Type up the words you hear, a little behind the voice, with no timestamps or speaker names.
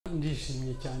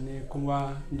ndishimye cyane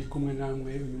kuba ndi kumwe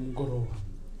namwe uyu mugoroba.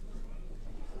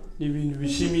 Ni ibintu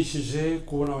bishimishije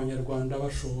kubona abanyarwanda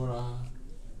bashobora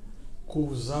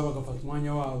kuza bagafata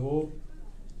umwanya wabo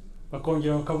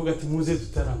bakongera bakavuga ati muze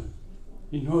dutarame,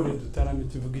 intore dutarame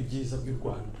tuvuga ibyiza by'u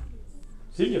Rwanda.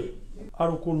 Sibyo?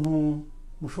 Ari ukuntu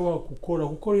mushobora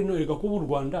gukora ino rega kuba u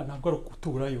Rwanda ntabwo ari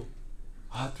ukuturayo.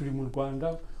 Aha turi mu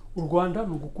Rwanda, u Rwanda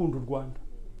ni ugukunda u Rwanda.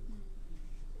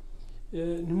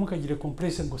 Ntimukagire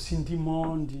complexe ngo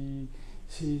sindimo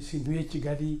sintuye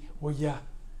Kigali, oya.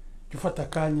 Ufata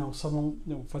akanya usamo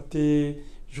ufate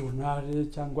journal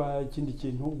cyangwa ikindi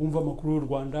kintu wumva amakuru y'u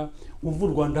Rwanda, wumva u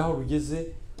Rwanda aho rugeze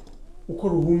uko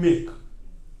ruhumeka.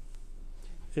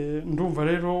 Ndumva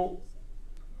rero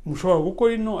mushobora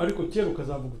gukora ino ariko kera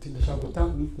ukazavuga uti ndashaka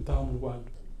gutaha mu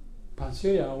Rwanda.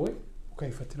 Pension yawe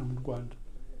ukayifatira mu Rwanda.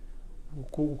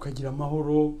 Uko ukagira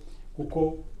amahoro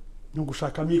kuko no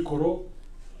gushaka mikoro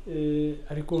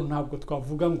ariko ntabwo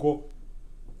twavuga ngo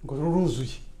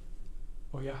ruruzuye.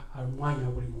 Oya, hari umwanya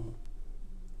buri muntu.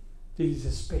 There is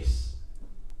a space.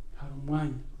 Hari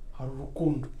umwanya, hari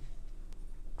urukundo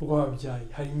rw'ababyaye,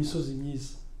 hari imisozi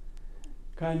myiza.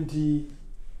 Kandi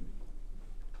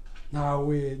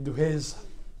ntawe duheza.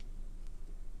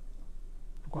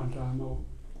 Rwanda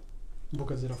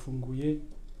imbuga zirafunguye.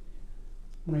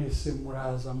 Mwese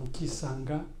muraza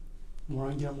mukisanga,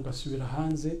 murangira mugasubira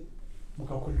hanze,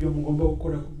 mugakora ibyo mugomba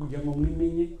gukora kugira ngo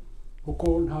mwimenye,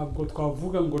 kuko ntabwo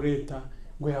twavuga ngo leta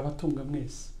ngo yabatunga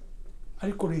mwese.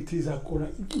 Ariko leta izakora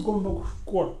ibyo igomba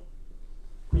gukora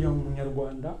kugira ngo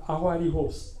umunyarwanda aho ari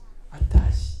hose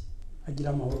atashye agira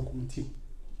amahoro ku mutima.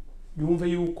 Yumve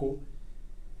yuko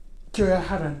icyo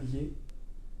yaharaniye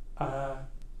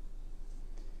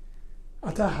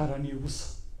ataharaniye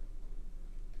ubusa.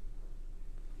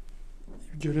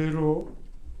 Ibyo rero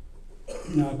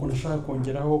ntabwo nashaka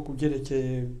kongeraho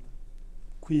kubyerekeye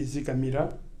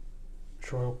kwizigamira.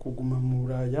 Ushobora kuguma mu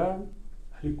Buraya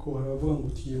ariko baravuga ngo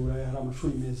tugiye Buraya hari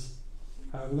amashuri meza.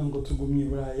 Baravuga ngo tugumye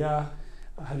Buraya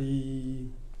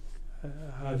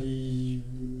hari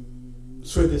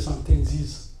soins de santé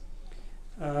nziza.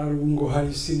 Ngo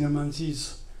hari cinema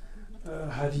nziza.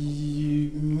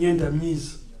 Hari imyenda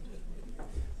myiza.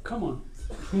 Come on.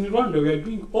 In Rwanda we are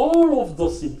doing all of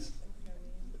those things.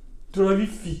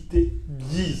 Turabifite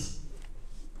byiza.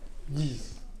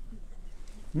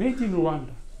 Made in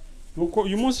Rwanda. Nuko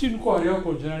uyu munsi niko hariho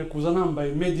ko general kuza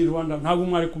nambaye made in Rwanda ntabwo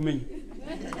mwari kumenya.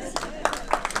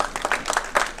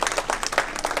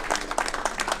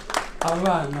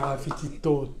 Abana bafite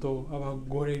itoto,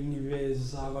 abagore ni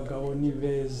beza, abagabo ni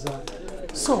beza.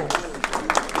 So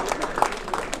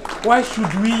why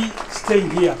should we stay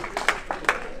here?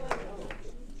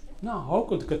 No,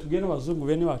 hoko tukatugena abazungu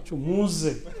bene bacu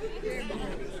muze.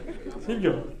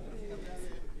 Sibyo?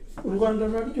 U Rwanda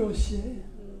ruraryoshye.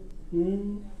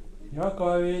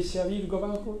 Ntibakababeshye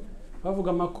abirirwa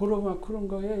bavuga amakuru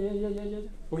ngo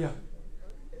oya.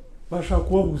 Bashaka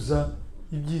kubabuza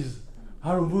ibyiza.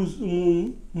 Hari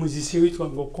umuziki witwa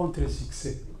ngo contre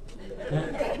succès.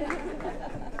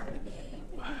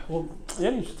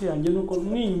 Yani inshuti yanjye nuko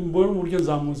nimbona uburyo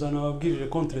nzamuzana ababwirije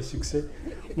contre succès.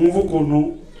 Mwumva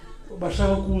ukuntu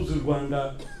bashaka kubuza u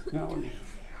Rwanda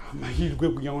amahirwe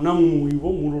kugira ngo namwe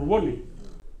murubone.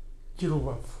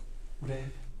 Kirubavu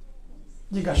urebe,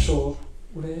 Gigashoro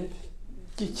urebe,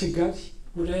 Kigali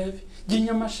urebe,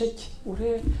 Nyamasheke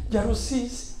urebe,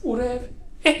 Rusizi urebe.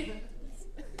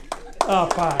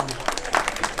 Apana.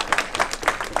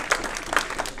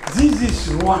 This is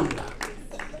Rwanda.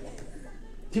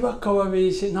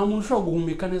 Ntibakababeshye, nta muntu ushobora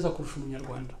guhumeka neza kurusha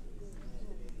umunyarwanda.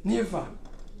 Never.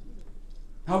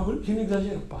 Je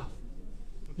n'exagère pas.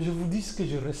 Je vous dis ce que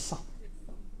je ressens.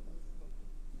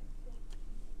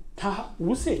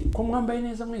 Ubuse ko mwambaye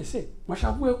neza mwese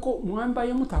mwashaka ko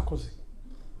mwambaye mutakoze.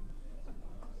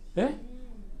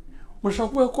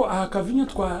 Mwashaka ko akavinyo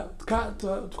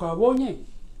twabonye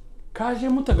kaje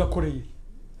mutagakoreye.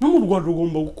 No mu Rwanda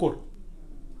ugomba gukora.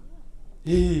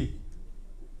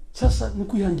 Sasa ni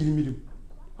kwihangira imirimo.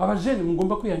 Abajene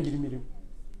mugomba kwihangira imirimo.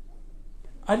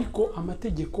 Ariko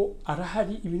amategeko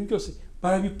arahari, ibintu byose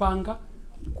barabipanga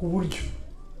ku buryo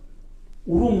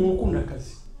uri umuntu ukunda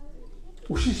akazi,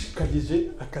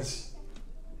 ushishikarije akazi,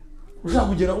 ushaka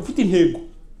kugera ufite intego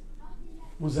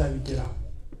muzabigeraho.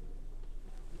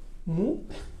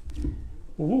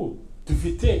 Ubu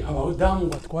dufite abadamu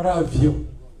batwara avion.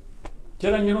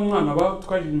 Kera nyine umwana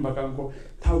batwarimbaga ngo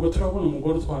ntabwo turabona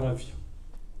umugore utwara avion.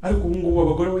 Ariko ubu ngubu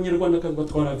abagore b'Abanyarwanda kandi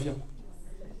batwara avion.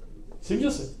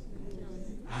 Sibyo se?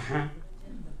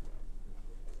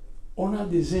 On a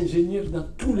des ingénieurs dans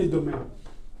tous les domaines.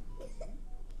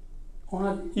 On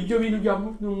a ibyo bintu bya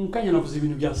mukanya navuze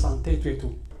ibintu bya santé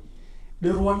tout.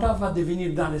 le Rwanda va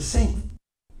devenir dans les 5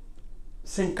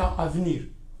 ans à venir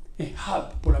un hub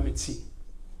pour la médecine.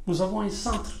 Nous avons un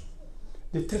centre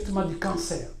de traitement du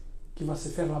cancer qui va se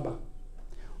faire là-bas.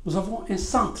 Nous avons un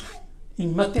centre,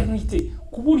 une maternité.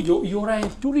 Il y aura un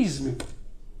tourisme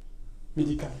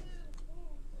médical.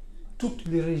 Toutes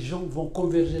les régions vont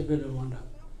converger vers le Rwanda.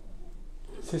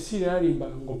 Ceci est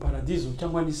un paradiso.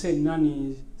 Cyangwa ni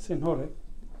nani sentore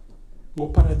ngo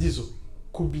paradiso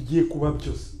kubigiye kuba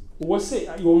byose. Uwase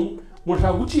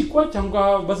mushaka gucikwa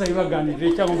cyangwa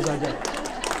bazayibaganirire cyangwa muzajya.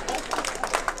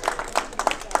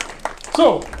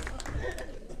 So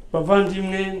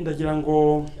bavandimwe ndagira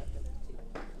ngo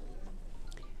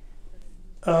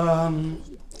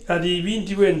hari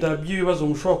ibindi wenda by'ibibazo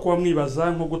mushobora kuba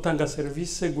mwibaza nko gutanga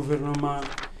serivisi. Guverinoma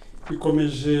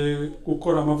ikomeje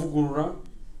gukora amavugurura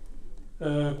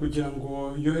kugira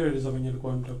ngo yoherereze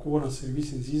abanyarwanda kubona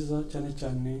serivisi nziza cyane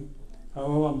cyane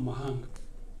ababa mu mahanga.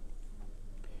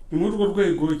 Ni muri urwo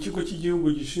rwego ikigo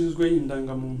cy'igihugu gishinzwe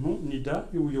indangamuntu NIDA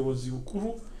y'ubuyobozi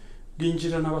bukuru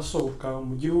bwinjira n'abasohoka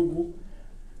mu gihugu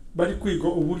bari kwiga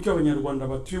uburyo abanyarwanda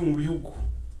batuye mu bihugu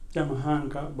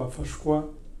by'amahanga bafashwa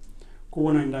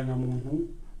kubona indangamuntu,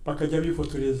 bakajya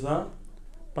bifotoreza,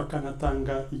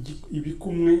 bakanatanga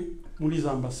ibikumwe muri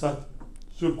za ambasade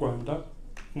z'u Rwanda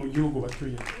mu gihugu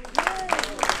batuye,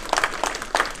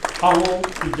 aho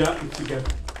kujya i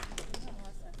Kigali.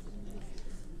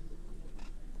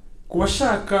 Ku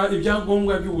bashaka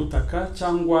ibyangombwa by'ubutaka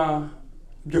cyangwa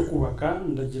byo kubaka,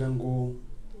 ndagira ngo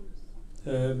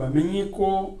bamenye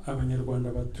ko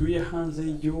abanyarwanda batuye hanze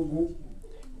y'igihugu,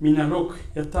 Minaloc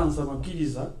yatanze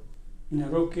amabwiriza.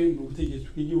 Minaloc ni ubutegetsi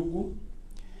bw'igihugu,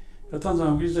 yatanze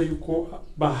amabwiriza yuko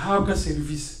bahabwa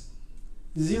serivisi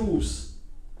zihuse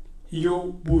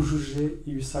iyo bujuje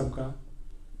ibisabwa,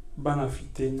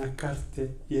 banafite na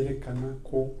carte yerekana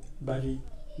ko bari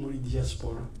muri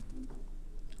diaspora.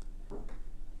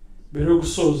 Mbere yo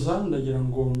gusoza ndagira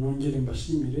ngo nongere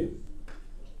mbashimire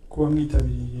kuba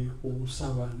mwitabiriye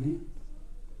ubusabane.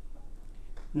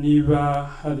 Niba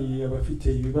hari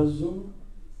abafite ibibazo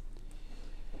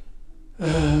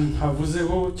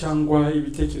ntavuzeho cyangwa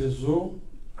ibitekerezo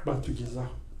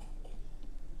batugezaho,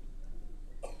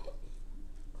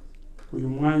 uyu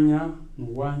mwanya ni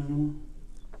uwanyu,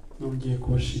 nongeye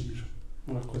kubashimira.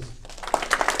 Murakoze.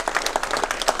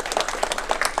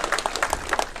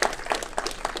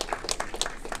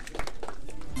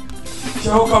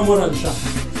 Ciao kamora.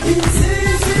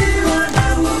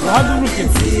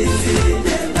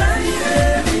 Haduruke.